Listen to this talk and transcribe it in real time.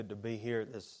Good to be here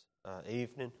this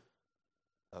evening,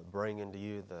 bringing to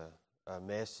you the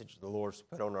message the Lord's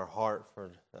put on our heart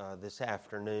for this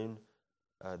afternoon,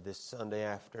 this Sunday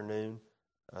afternoon,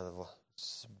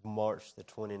 March the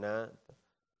 29th.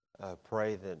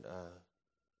 Pray that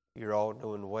you're all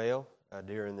doing well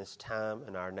during this time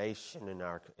in our nation, in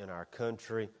our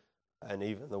country, and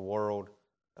even the world.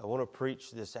 I want to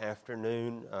preach this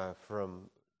afternoon from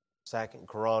 2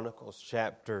 Chronicles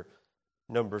chapter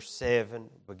number 7,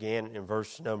 began in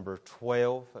verse number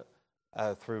 12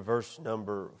 through verse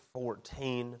number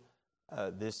 14.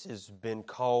 This has been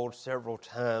called several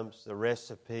times the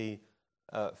recipe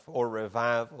for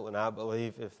revival, and I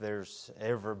believe if there's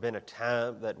ever been a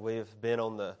time that we've been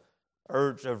on the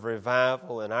urge of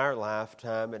revival in our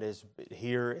lifetime, it is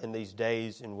here in these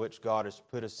days in which God has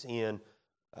put us in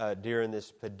during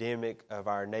this pandemic of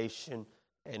our nation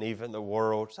and even the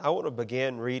world. So I want to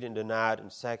begin reading tonight in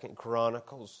 2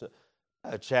 Chronicles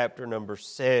chapter number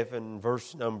 7,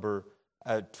 verse number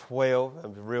 12, a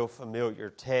real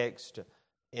familiar text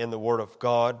in the Word of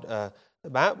God. The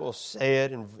Bible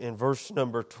said in verse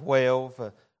number 12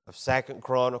 of 2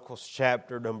 Chronicles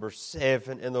chapter number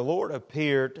 7, "And the Lord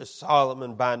appeared to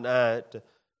Solomon by night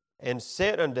and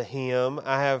said unto him,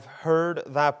 I have heard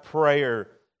thy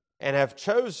prayer, and have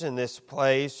chosen this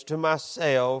place to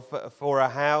myself for a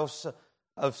house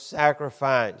of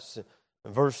sacrifice."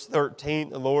 In verse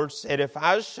 13, the Lord said, "If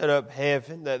I shut up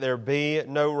heaven that there be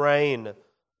no rain,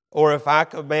 or if I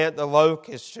command the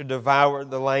locusts to devour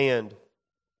the land,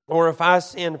 or if I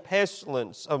send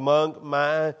pestilence among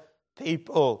my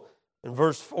people." In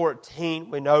verse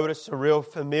 14, we notice a real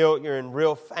familiar and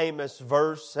real famous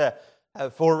verse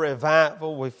for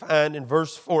revival. We find in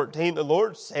verse 14, the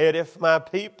Lord said, "If my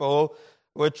people,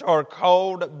 which are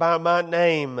called by my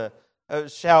name,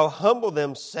 shall humble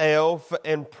themselves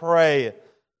and pray,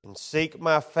 and seek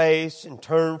my face, and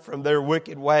turn from their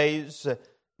wicked ways,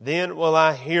 then will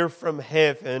I hear from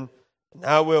heaven, and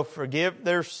I will forgive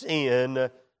their sin,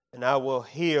 and I will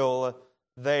heal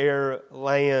their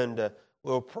land."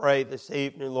 We'll pray this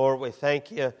evening. Lord, we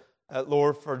thank you,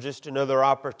 Lord, for just another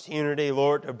opportunity,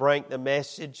 Lord, to bring the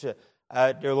message,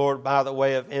 dear Lord, by the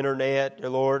way of internet, dear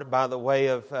Lord, by the way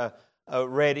of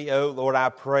radio. Lord, I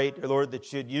pray, dear Lord,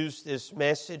 that you'd use this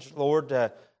message, Lord,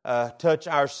 to touch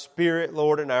our spirit,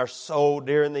 Lord, and our soul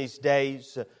during these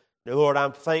days. Dear Lord,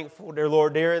 I'm thankful, dear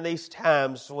Lord, during these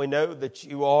times we know that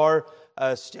you are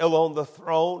still on the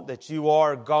throne, that you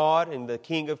are God and the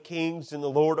King of Kings and the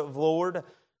Lord of Lords.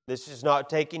 This is not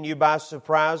taking you by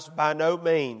surprise by no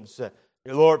means,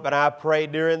 dear Lord, but I pray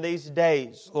during these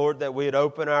days, Lord, that we'd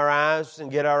open our eyes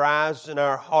and get our eyes and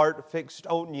our heart fixed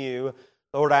on you.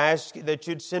 Lord, I ask you that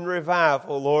you'd send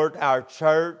revival, Lord, our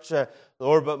church,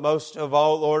 Lord, but most of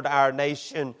all, Lord, our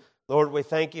nation. Lord, we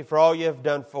thank you for all you have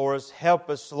done for us. Help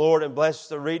us, Lord, and bless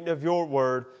the reading of your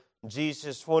word. In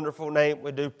Jesus' wonderful name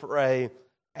we do pray.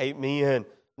 Amen.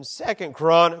 In 2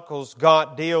 Chronicles,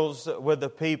 God deals with the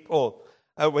people.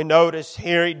 We notice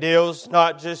here he deals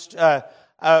not just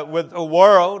with the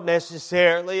world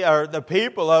necessarily, or the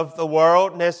people of the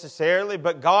world necessarily,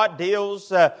 but God deals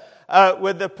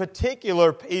with the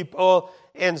particular people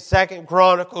in 2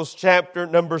 Chronicles chapter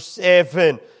number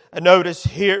 7. Notice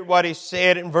here what he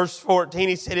said in verse 14.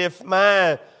 He said, "If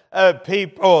my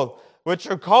people, which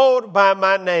are called by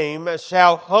my name,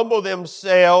 shall humble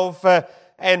themselves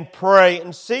and pray,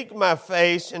 and seek my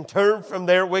face, and turn from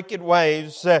their wicked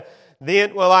ways,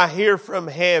 then will I hear from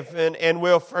heaven, and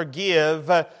will forgive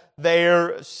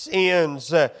their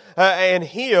sins, and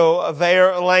heal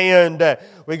their land."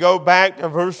 We go back to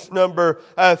verse number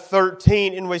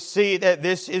 13, and we see that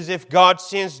this is if God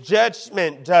sends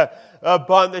judgment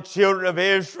upon the children of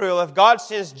Israel. If God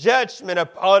sends judgment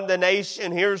upon the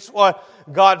nation, here's what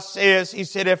God says. He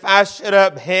said, "If I shut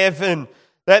up heaven,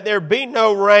 that there be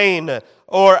no rain,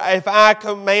 or if I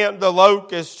command the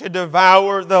locusts to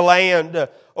devour the land,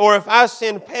 or if I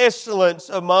send pestilence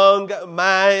among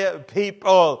my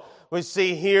people." We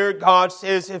see here God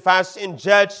says, if I send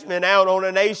judgment out on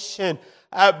a nation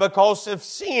because of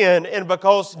sin and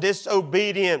because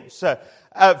disobedience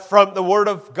from the Word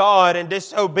of God and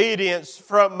disobedience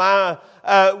from my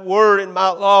Word and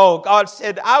my law, God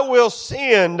said, I will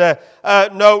send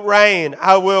no rain.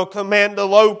 I will command the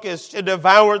locusts to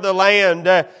devour the land.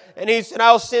 And He said,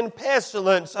 I'll send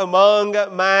pestilence among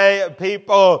my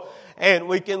people. And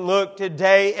we can look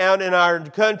today out in our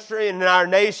country and in our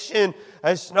nation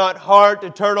It's not hard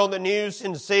to turn on the news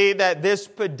and see that this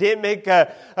pandemic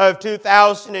of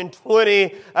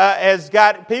 2020 has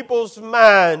got people's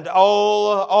mind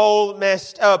all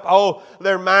messed up. All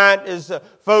their mind is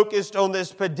focused on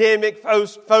this pandemic,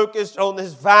 focused on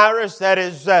this virus that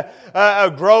is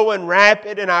growing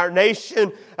rapid in our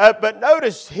nation. But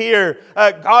notice here,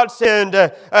 God sent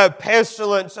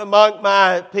pestilence among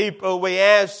my people. We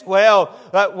ask, well,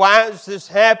 why is this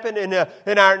happening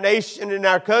in our nation, in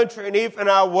our country, and even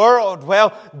our world?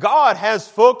 Well, God has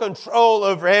full control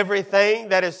over everything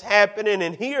that is happening.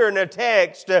 And here in the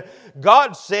text,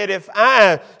 God said, if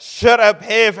I shut up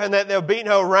heaven that there'll be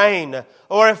no rain,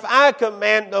 or if I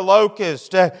command the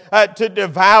locust to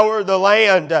devour the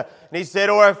land, and He said,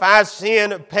 or if I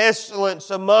send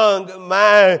pestilence among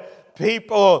my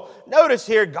people. Notice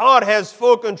here, God has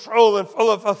full control and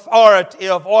full of authority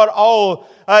of what all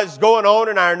is going on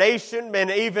in our nation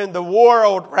and even the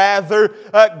world, rather.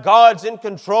 God's in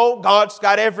control. God's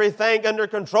got everything under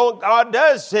control. God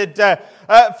does it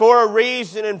for a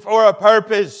reason and for a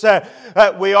purpose.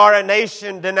 We are a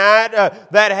nation tonight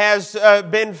that has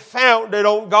been founded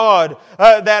on God,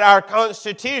 that our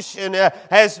Constitution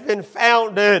has been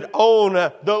founded on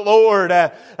the Lord.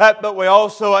 But we're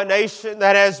also a nation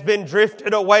that has been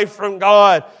drifted away from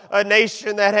God, a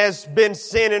nation that has been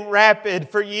sinning rapid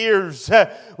for years.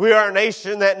 We are a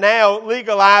nation that now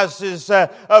legalizes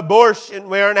abortion.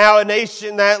 We are now a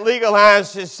nation that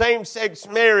legalizes same-sex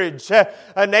marriage.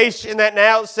 A nation that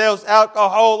now sells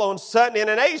alcohol on Sunday. And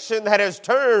a nation that has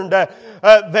turned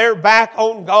their back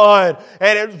on God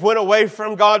and it went away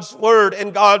from God's Word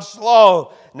and God's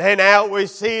law. And now we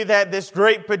see that this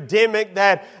great pandemic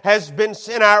that has been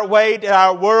sent our way to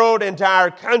our world and to our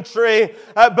country.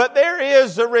 But there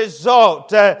is a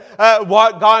result.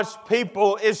 What God's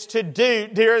people is to do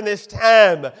during this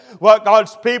time. What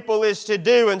God's people is to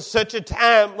do in such a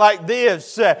time like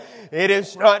this. It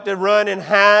is not to run and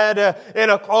hide in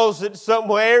a closet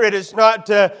somewhere. It is not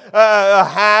to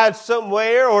hide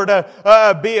somewhere or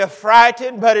to be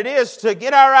affrighted. But it is to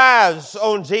get our eyes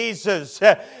on Jesus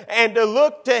and to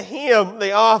look to Him,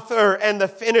 the author and the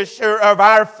finisher of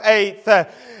our faith,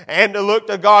 and to look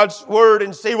to God's Word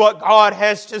and see what God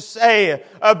has to say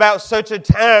about such a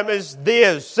time as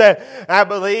this. I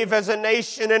believe as a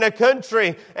nation and a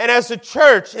country and as a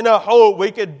church in a whole, we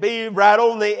could be right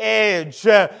on the edge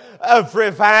of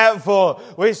revival.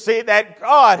 We see that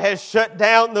God has shut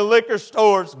down the liquor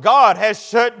stores. God has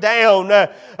shut down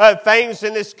things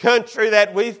in this country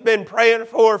that we've been praying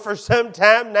for some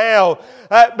time now.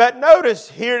 But notice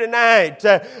here tonight,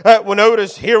 we'll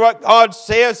notice here what God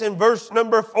says in verse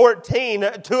number 14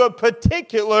 to a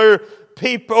particular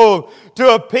people,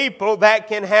 to a people that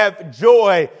can have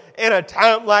joy in a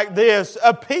time like this,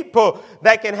 a people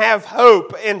that can have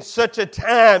hope in such a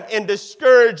time, in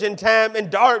discouraging time, in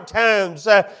dark times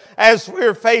as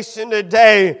we're facing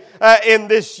today in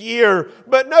this year.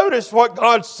 But notice what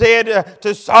God said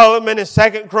to Solomon in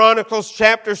 2 Chronicles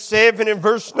chapter 7 and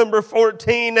verse number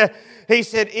 14. He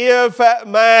said, if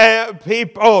my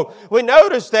people, we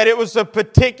notice that it was a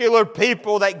particular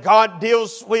people that God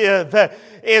deals with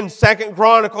in 2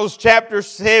 Chronicles chapter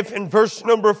 7 verse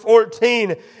number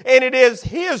 14. And it is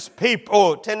His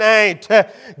people tonight.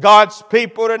 God's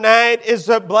people tonight is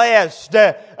a blessed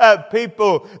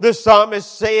people. The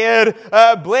psalmist said,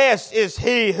 blessed is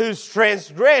he whose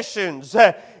transgressions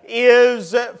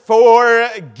is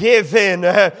forgiven.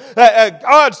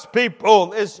 God's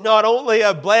people is not only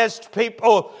a blessed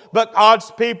people, but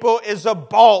God's people is a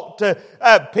bought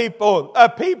people, a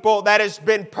people that has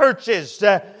been purchased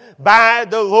by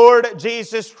the Lord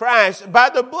Jesus Christ, by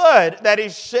the blood that He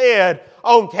shed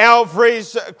on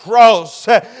Calvary's cross.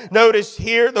 Notice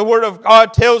here the Word of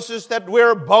God tells us that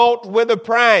we're bought with a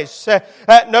price.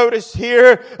 Notice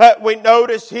here,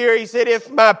 He said,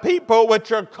 if my people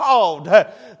which are called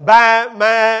by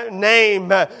my name.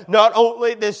 Not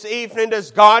only this evening does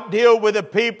God deal with a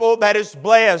people that is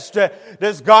blessed,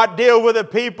 does God deal with a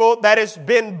people that has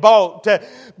been bought,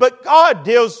 but God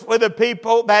deals with a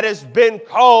people that has been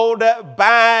called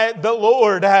by the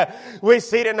Lord. We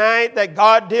see tonight that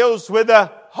God deals with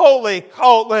a holy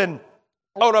calling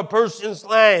on a person's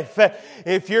life.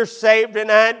 If you're saved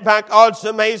tonight by God's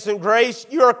amazing grace,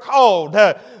 you're called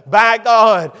by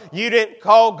God. You didn't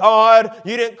call God.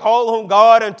 You didn't call on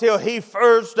God until He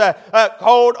first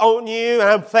called on you. And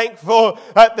I'm thankful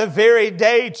at the very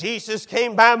day Jesus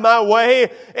came by my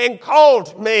way and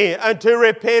called me unto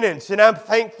repentance. And I'm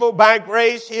thankful by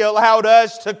grace He allowed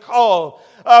us to call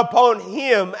upon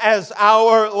Him as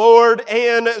our Lord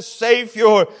and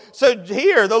Savior. So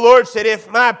here the Lord said,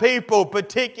 if my people,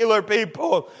 particular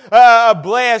people,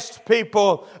 blessed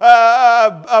people,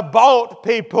 bought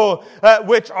people,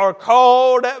 which are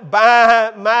called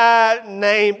by my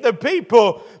name, the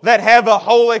people that have a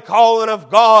holy calling of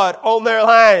God on their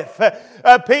life,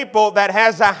 a people that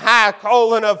has a high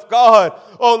calling of God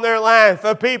on their life,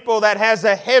 a people that has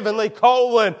a heavenly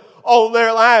calling on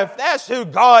their life. That's who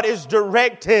God is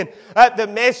directing the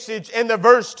message in the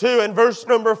verse 2 and verse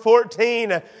number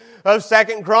 14 of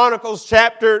 2 Chronicles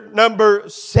chapter number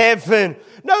 7.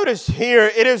 Notice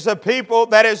here, it is a people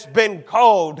that has been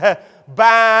called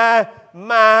by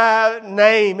my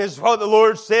name, is what the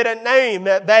Lord said, a name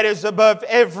that is above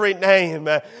every name.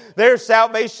 Their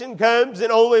salvation comes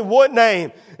in only one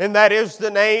name, and that is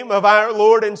the name of our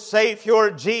Lord and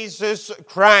Savior, Jesus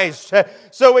Christ.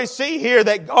 So we see here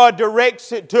that God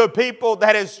directs it to a people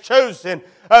that is chosen,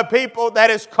 a people that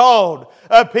is called,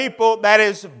 a people that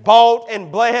is bought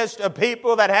and blessed, a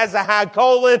people that has a high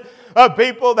calling, a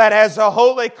people that has a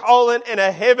holy calling and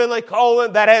a heavenly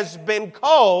calling that has been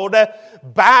called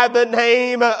by the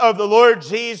name of the Lord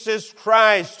Jesus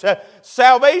Christ.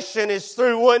 Salvation is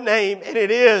through one name, and it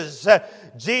is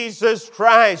Jesus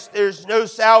Christ. There's no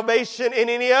salvation in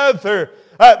any other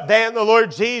than the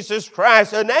Lord Jesus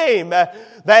Christ. A name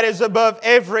that is above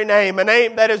every name. A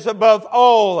name that is above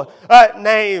all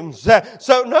names.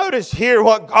 So notice here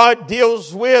what God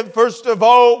deals with, first of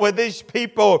all, with these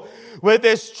people, with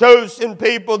this chosen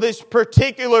people, this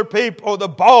particular people, the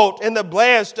bought and the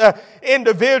blessed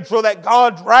individual that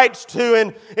God writes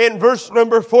to in verse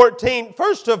number 14.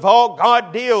 First of all,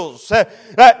 God deals,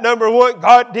 number one,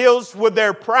 God deals with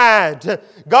their pride.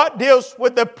 God deals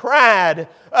with the pride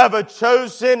of a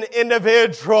chosen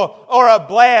individual or a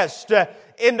blessed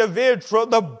individual,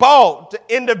 the bought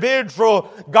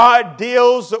individual. God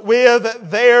deals with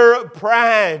their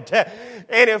pride.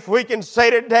 And if we can say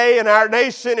today in our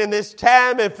nation, in this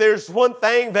time, if there's one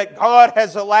thing that God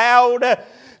has allowed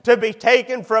to be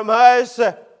taken from us,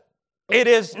 it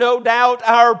is no doubt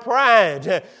our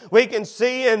pride. We can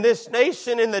see in this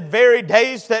nation, in the very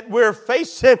days that we're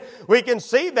facing, we can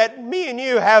see that me and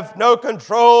you have no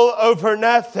control over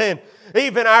nothing.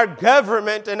 Even our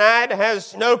government tonight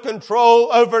has no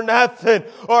control over nothing.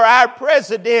 Or our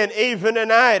president even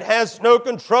tonight has no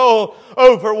control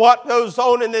over what goes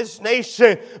on in this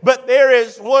nation. But there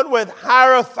is one with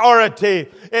higher authority,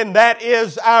 and that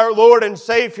is our Lord and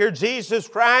Savior Jesus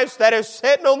Christ, that is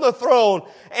sitting on the throne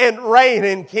and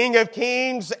reigning, King of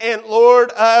kings and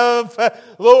Lord of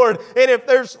lords. And if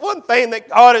there's one thing that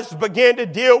God has begun to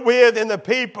deal with in the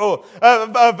people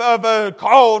of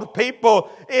called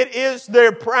people, it is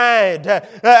their pride.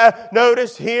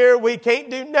 Notice here, we can't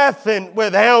do nothing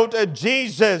without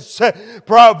Jesus.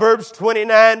 Proverbs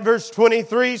 29 verse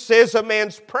 23 says, a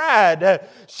man's pride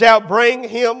shall bring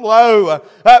him low,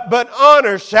 but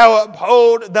honor shall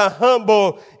uphold the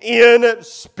humble in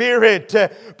spirit.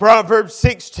 Proverbs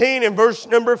 16 and verse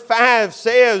number 5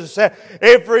 says,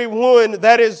 everyone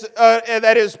that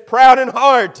is proud in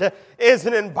heart is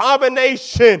an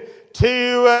abomination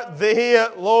to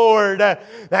the Lord.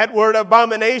 That word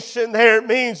abomination there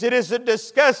means it is a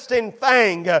disgusting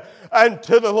thing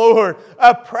unto the Lord.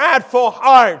 A prideful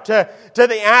heart to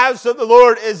the eyes of the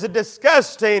Lord is a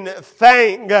disgusting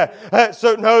thing.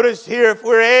 So notice here, if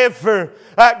we're ever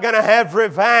going to have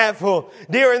revival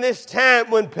during this time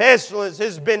when pestilence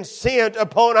has been sent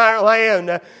upon our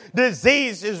land,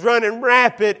 disease is running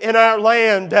rapid in our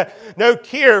land. No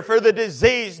cure for the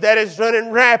disease that is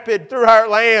running rapid through our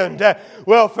land.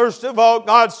 Well, first of all,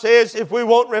 God says if we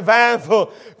want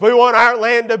revival, if we want our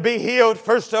land to be healed,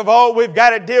 first of all, we've got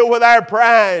to deal with our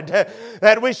pride.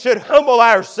 That we should humble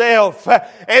ourselves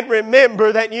and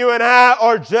remember that you and I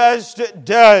are just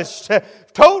dust,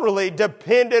 totally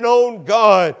dependent on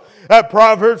God.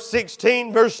 Proverbs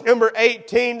 16 verse number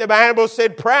 18, the Bible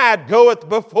said, pride goeth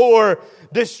before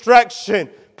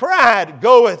destruction. Pride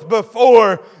goeth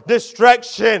before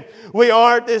destruction. We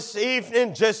are this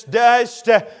evening just dust.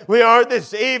 We are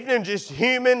this evening just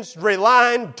humans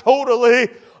relying totally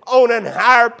on an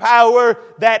higher power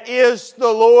that is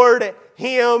the Lord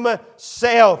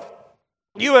Himself.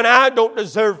 You and I don't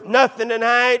deserve nothing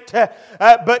tonight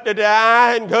but to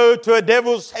die and go to a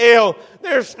devil's hell.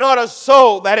 There's not a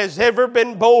soul that has ever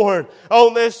been born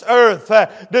on this earth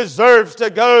deserves to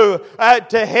go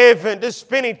to heaven to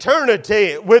spend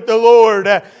eternity with the Lord.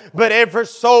 But every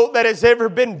soul that has ever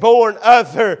been born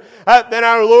other than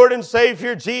our Lord and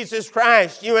Savior Jesus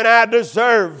Christ, you and I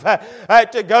deserve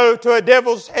to go to a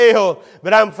devil's hell.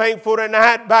 But I'm thankful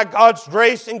tonight by God's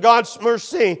grace and God's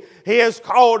mercy, He has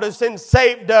called us and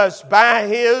saved us by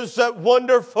His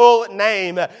wonderful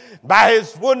name, by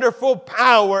His wonderful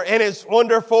power and His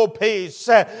wonderful peace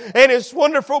and His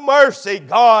wonderful mercy.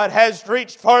 God has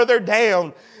reached farther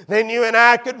down than you and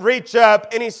I could reach up,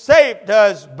 and He saved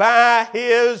us by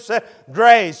His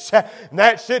grace. And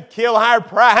that should kill our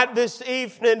pride this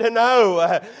evening to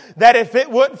know that if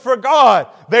it wasn't for God,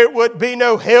 there would be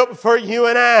no help for you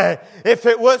and I. If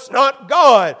it was not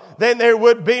God, then there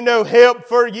would be no help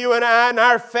for you and I and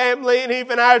our family and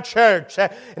even our church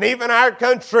and even our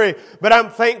country. But I'm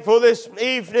thankful this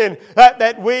evening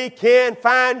that we can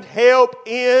find help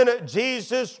in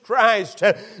Jesus Christ.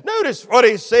 Notice what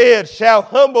He said, shall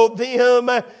humble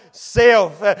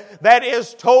themselves. That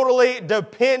is totally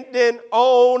dependent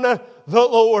on the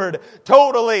Lord,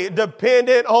 totally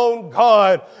dependent on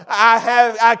God.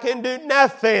 I can do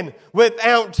nothing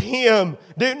without Him.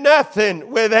 Do nothing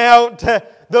without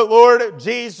the Lord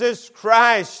Jesus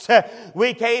Christ.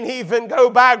 We can't even go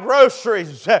buy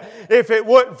groceries if it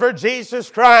wasn't for Jesus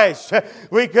Christ.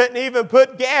 We couldn't even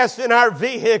put gas in our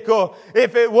vehicle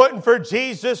if it wasn't for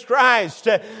Jesus Christ.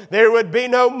 There would be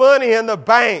no money in the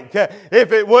bank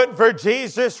if it wasn't for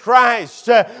Jesus Christ.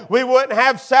 We wouldn't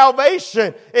have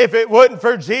salvation if it wasn't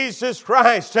for Jesus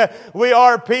Christ. We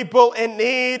are people in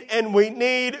need, and we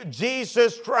need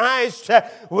Jesus Christ.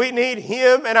 We need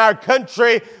Him in our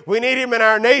country. We need Him in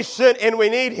our nation, and we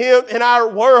need Him in our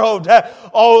world.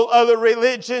 All other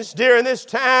religions during this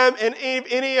time and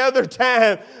any other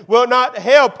time will not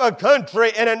help a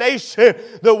country and a nation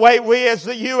the way we as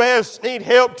the U.S. need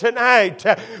help tonight.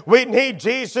 We need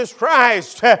Jesus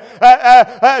Christ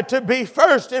to be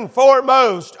first and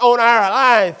foremost on our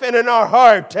life and in our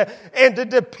heart, and to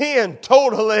depend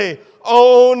totally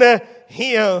on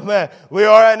Him. We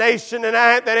are a nation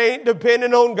tonight that ain't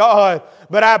dependent on God.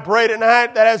 But I pray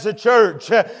tonight that as a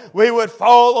church, we would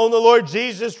fall on the Lord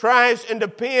Jesus Christ and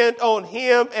depend on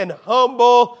Him and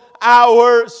humble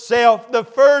ourselves. The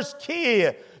first key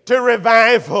to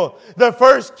revival, the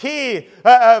first key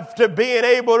to being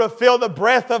able to feel the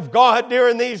breath of God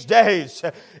during these days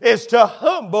is to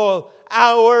humble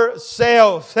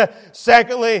ourselves.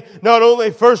 Secondly, not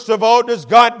only, first of all, does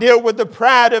God deal with the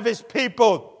pride of His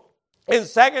people. In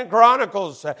 2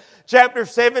 Chronicles chapter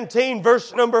 17,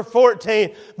 verse number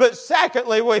 14. But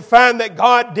secondly, we find that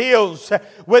God deals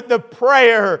with the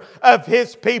prayer of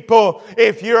His people.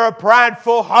 If you're a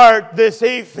prideful heart this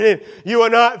evening, you will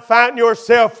not find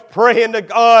yourself praying to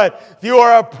God. If you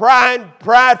are a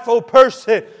prideful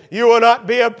person, you will not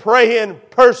be a praying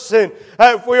person.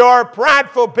 If we are a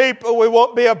prideful people, we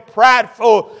won't be a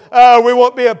prayerful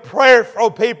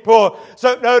people.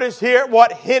 So notice here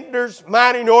what hinders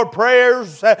mine and your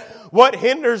prayers. What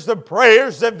hinders the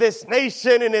prayers of this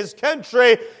nation and His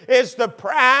country is the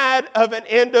pride of an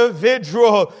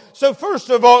individual. So first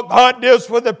of all, God deals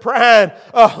with the pride.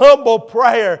 A humble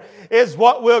prayer is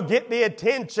what will get the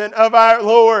attention of our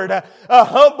Lord. A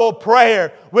humble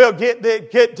prayer will get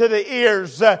to the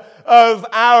ears of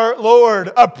our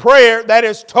Lord. A prayer that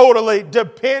is totally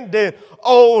dependent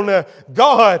on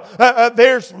God.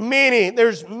 There's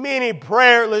many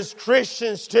prayerless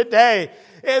Christians today.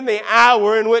 In the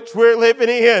hour in which we're living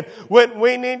in, when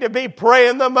we need to be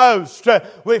praying the most,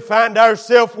 we find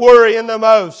ourselves worrying the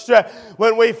most.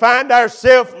 When we find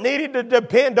ourselves needing to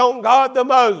depend on God the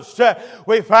most,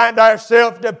 we find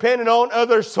ourselves depending on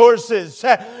other sources.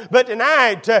 But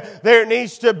tonight, there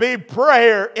needs to be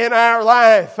prayer in our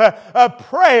life, a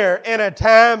prayer in a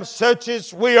time such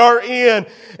as we are in.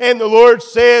 And the Lord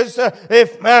says,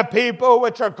 if my people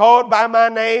which are called by my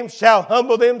name shall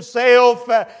humble themselves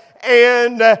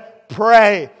and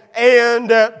pray.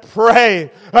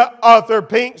 Arthur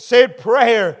Pink said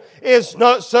prayer is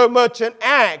not so much an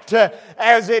act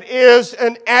as it is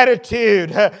an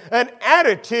attitude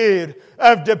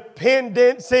of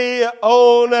dependency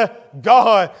on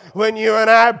God. When you and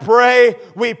I pray,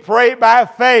 we pray by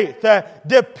faith,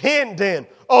 dependent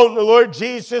on the Lord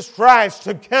Jesus Christ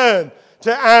to come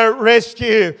to our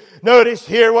rescue. Notice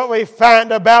here what we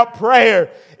find about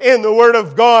prayer in the Word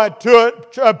of God to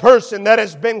a person that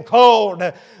has been called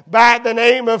by the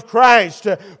name of Christ.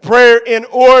 Prayer, in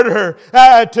order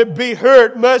to be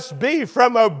heard, must be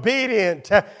from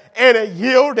obedient and a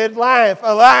yielded life,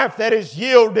 a life that is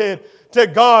yielded to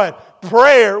God.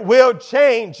 Prayer will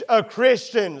change a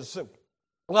Christian's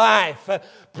life.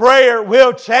 Prayer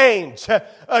will change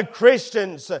a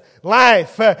Christian's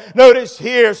life. Notice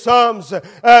here, Psalms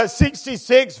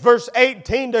 66 verse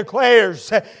 18 declares,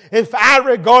 if I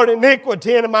regard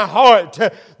iniquity in my heart,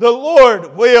 the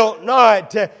Lord will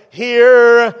not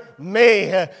hear me.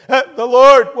 The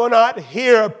Lord will not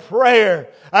hear a prayer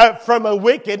from a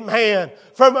wicked man,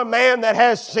 from a man that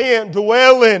has sin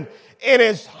dwelling in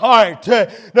his heart.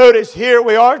 Notice here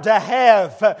we are to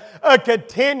have a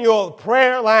continual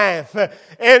prayer life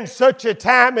in such a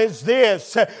time as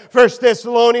this. 1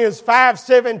 Thessalonians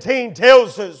 5:17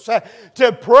 tells us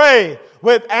to pray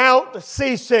without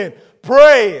ceasing.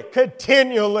 Pray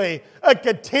continually, a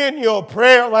continual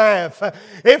prayer life.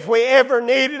 If we ever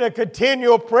needed a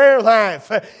continual prayer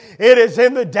life, it is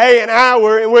in the day and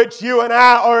hour in which you and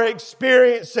I are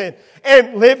experiencing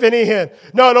and living in.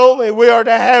 Not only we are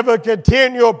to have a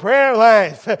continual prayer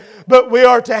life, but we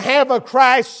are to have a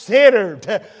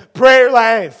Christ-centered prayer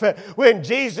life. When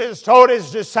Jesus taught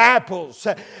His disciples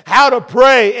how to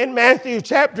pray in Matthew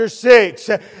chapter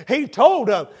 6, He told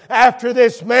them, after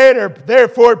this manner,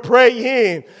 therefore pray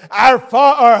ye, our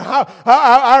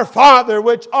Father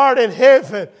which art in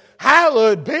heaven,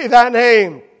 hallowed be thy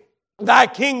name. Thy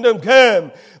kingdom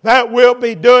come, thy will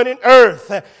be done in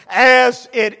earth as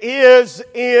it is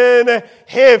in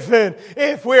heaven.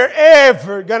 If we're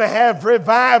ever going to have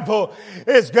revival,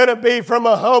 it's going to be from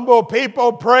a humble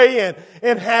people praying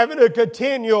and having a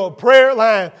continual prayer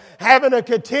life. Having a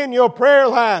continual prayer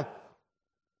life.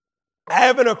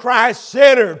 Having a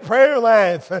Christ-centered prayer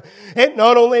life. And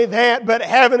not only that, but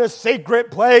having a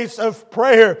secret place of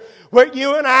prayer where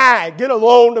you and I get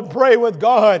alone to pray with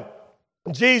God.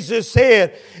 Jesus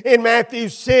said in Matthew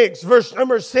 6, verse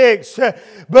number 6,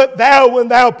 but thou, when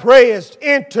thou prayest,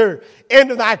 enter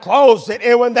into thy closet,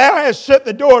 and when thou hast shut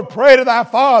the door, pray to thy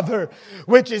Father,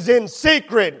 which is in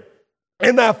secret,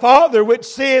 and thy Father, which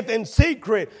seeth in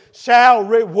secret, shall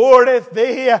rewardeth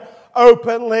thee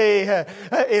openly.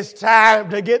 It's time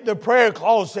to get the prayer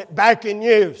closet back in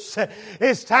use.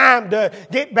 It's time to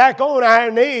get back on our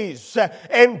knees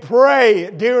and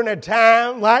pray during a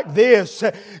time like this.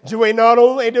 Not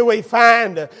only do we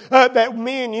find that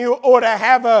me and you ought to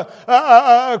have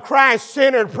a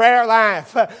Christ-centered prayer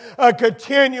life, a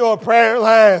continual prayer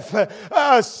life,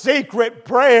 a secret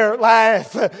prayer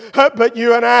life, but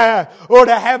you and I ought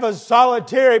to have a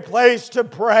solitary place to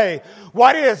pray.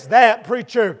 What is that,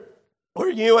 preacher? Where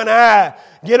you and I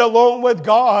get along with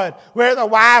God, where the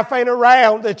wife ain't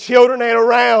around, the children ain't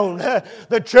around,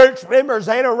 the church members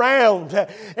ain't around, and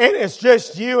it's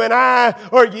just you and I,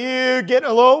 or you getting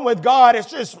along with God. It's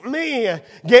just me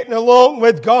getting along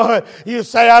with God. You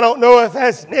say, I don't know if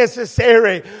that's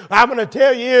necessary. I'm going to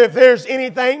tell you, if there's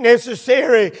anything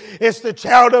necessary, it's the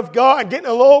child of God getting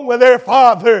along with their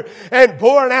Father and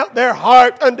pouring out their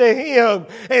heart unto Him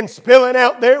and spilling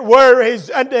out their worries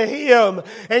unto Him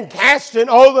and casting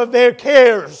all of their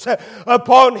cares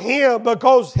upon Him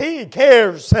because He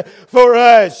cares for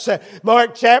us.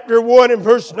 Mark chapter 1 and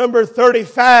verse number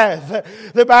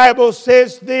 35. The Bible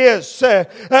says this,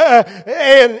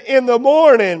 and in the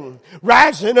morning,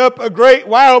 rising up a great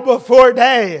while before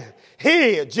day,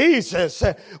 He, Jesus,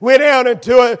 went out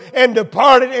and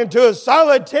departed into a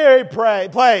solitary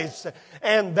place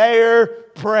and there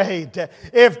prayed.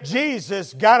 If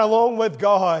Jesus got along with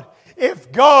God,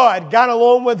 if God got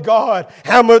along with God,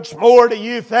 how much more do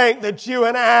you think that you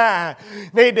and I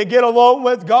need to get along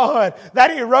with God? That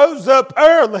He rose up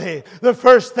early. The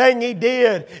first thing He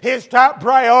did, His top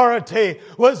priority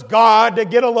was God, to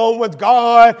get along with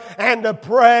God and to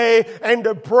pray and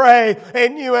to pray.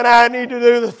 And you and I need to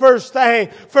do the first thing.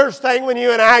 First thing when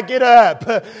you and I get up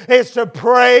is to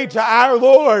pray to our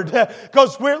Lord,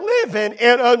 because we're living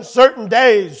in uncertain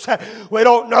days. We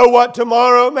don't know what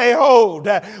tomorrow may hold.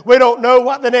 We don't know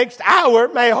what the next hour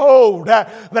may hold,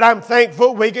 but I'm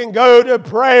thankful we can go to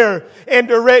prayer in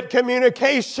direct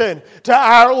communication to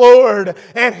our Lord,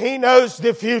 and He knows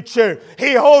the future.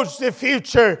 He holds the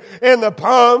future in the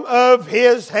palm of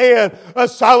His hand. A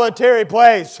solitary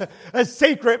place, a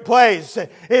secret place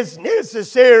is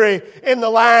necessary in the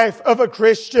life of a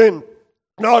Christian.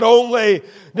 Not only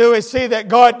do we see that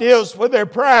God deals with their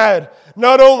pride,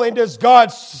 not only does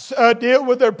God deal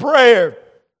with their prayer,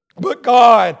 but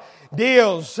God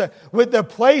deals with the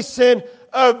placing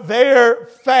of their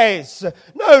face.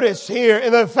 Notice here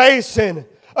in the facing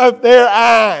of their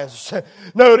eyes.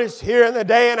 Notice here in the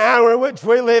day and hour in which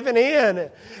we're living in,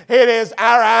 it is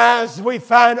our eyes we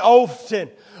find often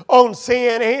on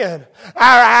CNN.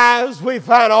 Our eyes we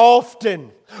find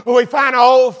often we find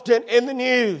often in the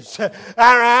news. Our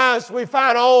eyes we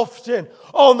find often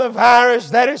on the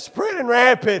virus that is spreading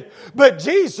rapid. But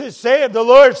Jesus said, the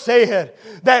Lord said,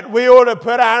 that we ought to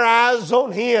put our eyes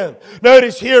on Him.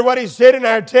 Notice here what He said in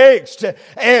our text.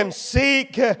 And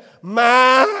seek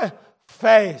my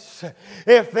face.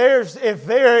 If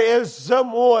there is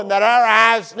someone that our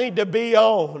eyes need to be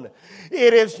on,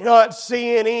 it is not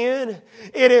CNN,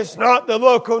 it is not the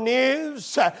local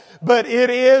news, but it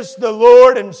is the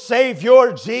Lord and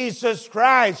Savior Jesus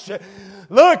Christ.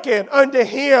 Looking unto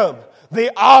Him,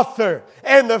 the author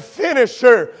and the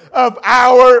finisher of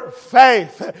our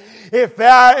faith. If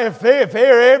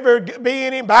there ever be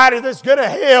anybody that's going to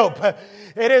help,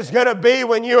 it is going to be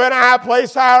when you and I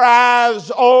place our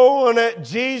eyes on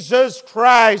Jesus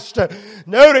Christ.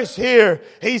 Notice here,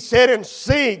 He said, and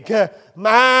seek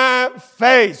my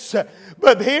face.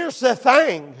 But here's the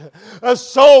thing. A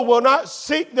soul will not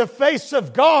seek the face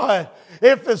of God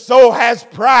if the soul has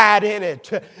pride in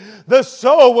it. The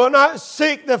soul will not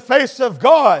seek the face of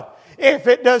God if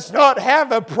it does not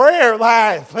have a prayer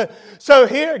life. So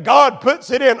here God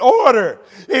puts it in order.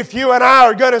 If you and I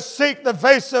are going to seek the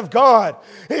face of God,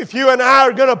 if you and I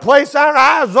are going to place our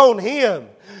eyes on Him,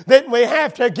 then we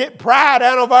have to get pride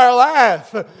out of our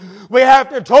life. We have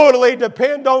to totally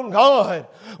depend on God.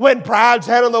 When pride's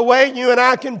out of the way, you and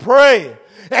I can pray.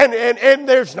 And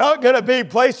there's not going to be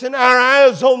placing our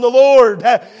eyes on the Lord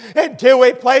until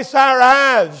we place our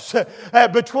eyes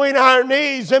between our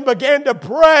knees and begin to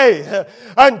pray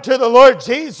unto the Lord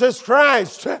Jesus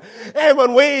Christ. And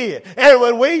when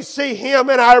we see Him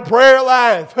in our prayer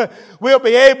life, we'll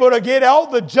be able to get all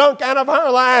the junk out of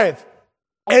our life.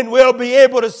 And we'll be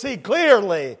able to see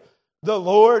clearly the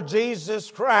Lord Jesus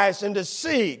Christ and to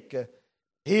seek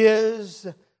His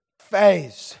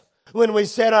face. When we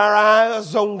set our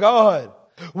eyes on God,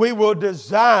 we will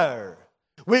desire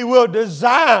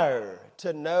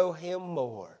to know Him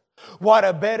more. What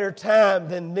a better time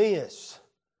than this,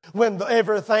 when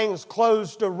everything's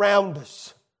closed around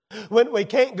us, when we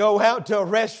can't go out to a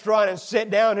restaurant and sit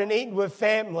down and eat with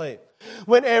family,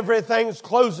 when everything's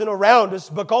closing around us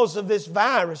because of this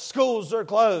virus. Schools are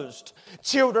closed.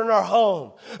 Children are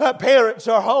home. Parents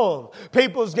are home.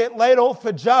 People's getting laid off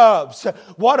for jobs.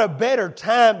 What a better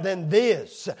time than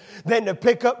this, than to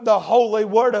pick up the holy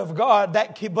Word of God,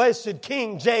 that blessed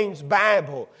King James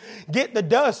Bible. Get the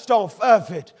dust off of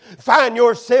it. Find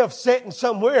yourself sitting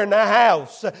somewhere in the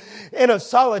house, in a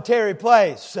solitary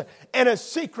place, in a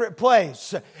secret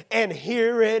place, and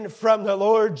hearing from the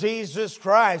Lord Jesus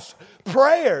Christ.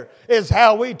 Prayer is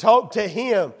how we talk to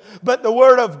Him, but the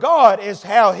Word of God is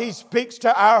how He speaks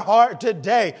to our heart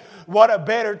today. What a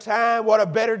better time, what a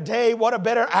better day, what a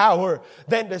better hour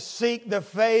than to seek the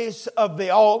face of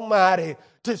the Almighty,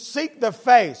 to seek the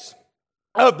face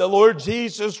of the Lord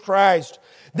Jesus Christ.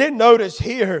 Then notice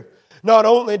here, not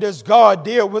only does God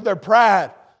deal with their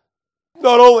pride,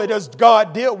 not only does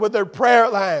God deal with their prayer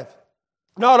life,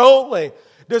 not only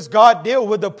does God deal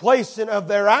with the placing of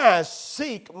their eyes,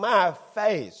 seek my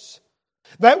face.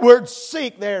 That word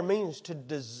seek there means to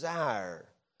desire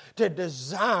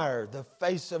the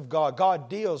face of God. God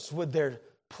deals with their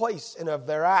placing of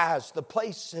their eyes, the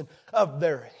placing of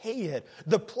their head,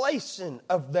 the placing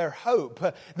of their hope,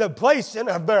 the placing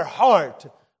of their heart.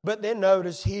 But then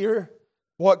notice here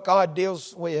what God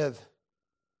deals with.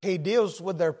 He deals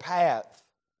with their path.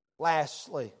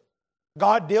 Lastly,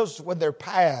 God deals with their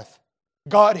path.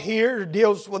 God here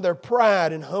deals with their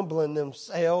pride in humbling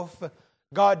themselves.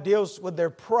 God deals with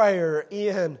their prayer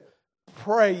in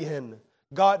praying.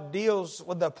 God deals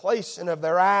with the placing of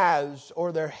their eyes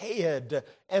or their head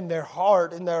and their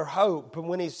heart and their hope. And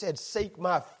when He said, seek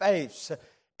my face.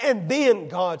 And then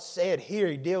God said here,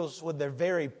 He deals with their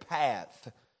very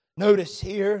path. Notice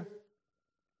here,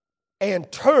 and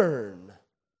turn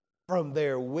from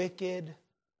their wicked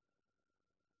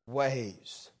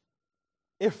ways.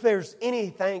 If there's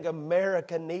anything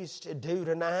America needs to do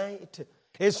tonight,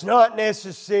 it's not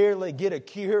necessarily get a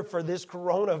cure for this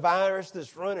coronavirus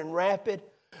that's running rapid,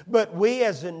 but we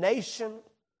as a nation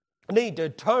need to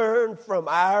turn from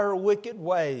our wicked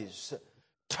ways.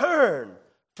 Turn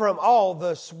from all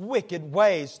those wicked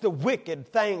ways, the wicked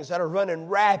things that are running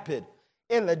rapid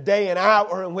in the day and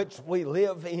hour in which we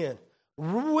live in.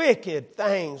 Wicked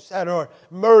things that are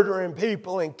murdering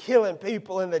people and killing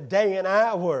people in the day and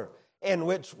hour in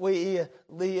which we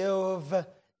live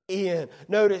in.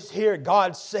 Notice here,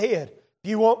 God said, if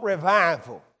you want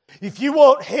revival, if you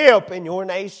want help in your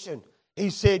nation, He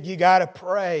said you got to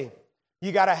pray.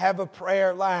 You got to have a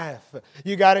prayer life.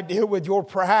 You got to deal with your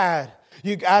pride.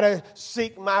 You got to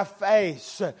seek my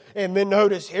face. And then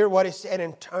notice here what He said,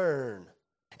 and turn.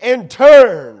 and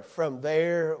turn from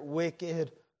their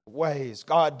wicked ways.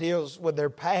 God deals with their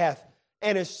path,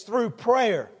 and it's through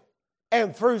prayer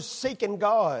and through seeking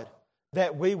God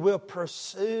that we will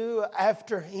pursue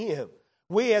after Him.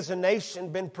 We as a nation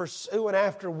been pursuing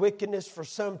after wickedness for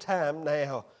some time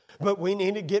now, but we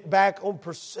need to get back on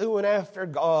pursuing after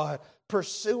God,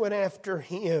 pursuing after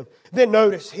Him. Then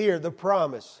notice here the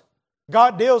promise.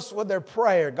 God deals with their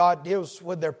prayer. God deals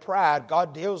with their pride.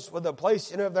 God deals with the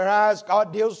placing of their eyes.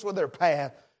 God deals with their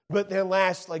path. But then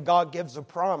lastly, God gives a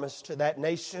promise to that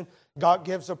nation. God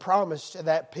gives a promise to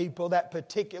that people, that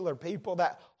particular people,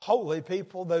 that holy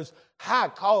people, those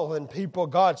high-calling people.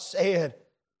 God said,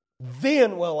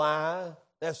 then will I,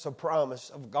 that's the promise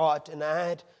of God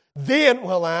tonight, then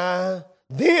will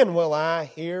I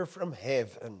hear from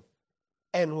heaven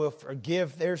and will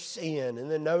forgive their sin. And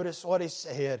then notice what He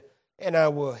said, and I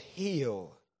will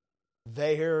heal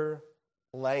their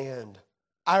land.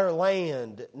 Our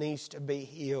land needs to be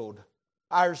healed.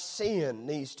 Our sin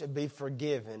needs to be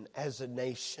forgiven as a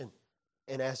nation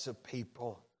and as a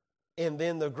people. And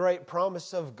then the great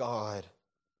promise of God,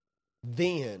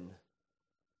 then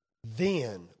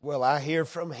will I hear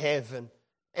from heaven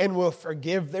and will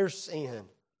forgive their sin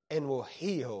and will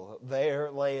heal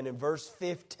their land. In verse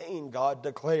 15, God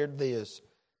declared this,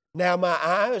 now my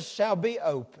eyes shall be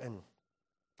open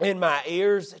and my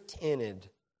ears attended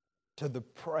to the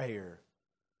prayer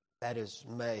that is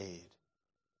made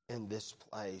in this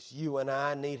place. You and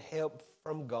I need help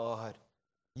from God.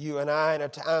 You and I in a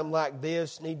time like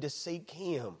this need to seek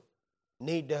Him,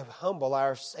 need to humble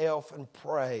ourselves and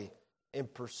pray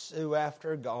and pursue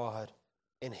after God,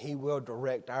 and He will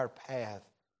direct our path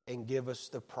and give us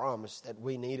the promise that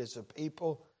we need as a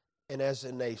people and as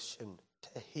a nation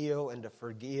to heal and to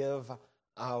forgive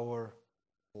our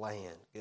land.